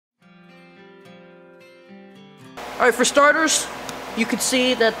Alright, for starters, you can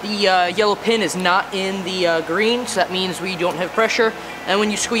see that the yellow pin is not in the green, so that means we don't have pressure, and when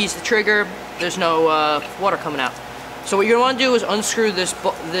you squeeze the trigger, there's no water coming out. So what you're going to want to do is unscrew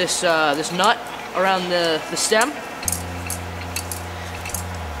this nut around the stem,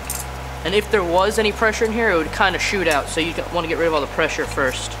 and if there was any pressure in here, it would kind of shoot out, so you want to get rid of all the pressure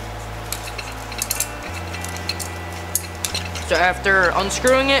first. So after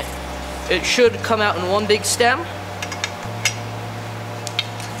unscrewing it, it should come out in one big stem.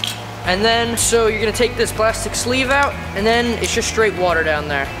 And then, so you're going to take this plastic sleeve out, and then it's just straight water down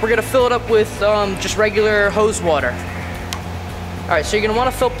there. We're going to fill it up with just regular hose water. Alright, so you're going to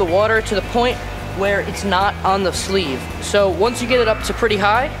want to fill up the water to the point where it's not on the sleeve. So once you get it up to pretty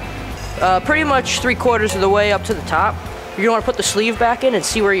high, pretty much 3/4 of the way up to the top, you're going to want to put the sleeve back in and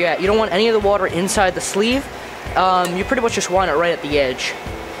see where you're at. You don't want any of the water inside the sleeve. You pretty much just want it right at the edge.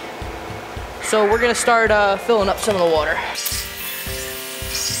 So we're going to start filling up some of the water.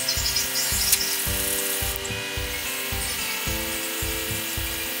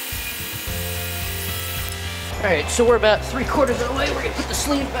 Alright, so we're about 3/4 of the way. We're going to put the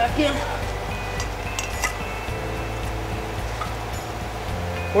sleeve back in.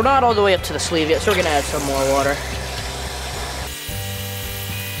 We're not all the way up to the sleeve yet, so we're going to add some more water.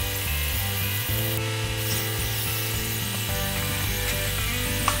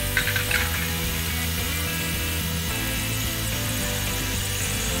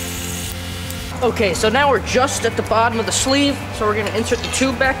 Okay, so now we're just at the bottom of the sleeve, so we're going to insert the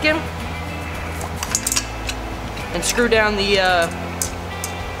tube back in and screw down the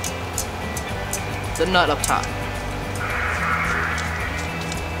nut up top.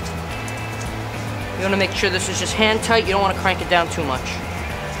 You want to make sure this is just hand tight. You don't want to crank it down too much.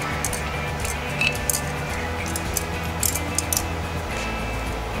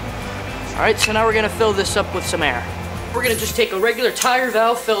 Alright, so now we're going to fill this up with some air. We're going to just take a regular tire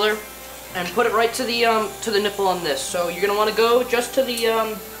valve filler and put it right to the nipple on this. So you're going to want to go just to the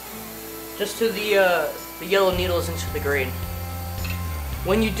yellow needles into the green.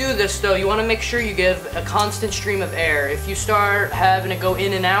 When you do this though, you want to make sure you give a constant stream of air. If you start having it go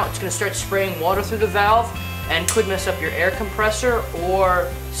in and out, it's going to start spraying water through the valve and could mess up your air compressor or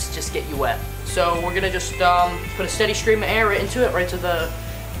just get you wet. So we're going to just put a steady stream of air right into it, right to the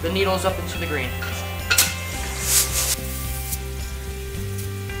needles up into the green.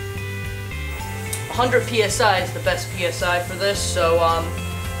 "100 PSI is the best PSI for this, so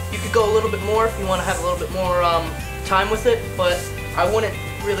you could go a little bit more if you want to have a little bit more time with it, but I wouldn't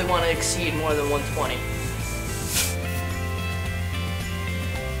really want to exceed more than 120.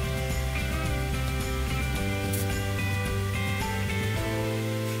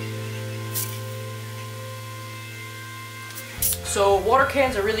 So water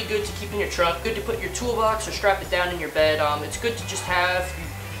cans are really good to keep in your truck, good to put in your toolbox or strap it down in your bed. It's good to just have.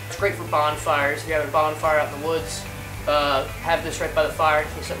 It's great for bonfires. If you have a bonfire out in the woods, have this right by the fire in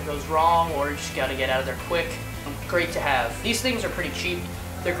case something goes wrong or you just got to get out of there quick. Great to have. These things are pretty cheap.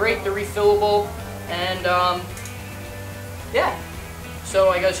 They're great, they're refillable, and yeah. So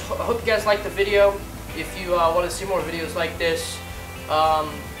I hope you guys liked the video. If you want to see more videos like this,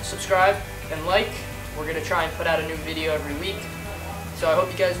 subscribe and like. We're going to try and put out a new video every week. So I hope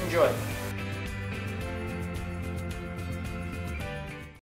you guys enjoy.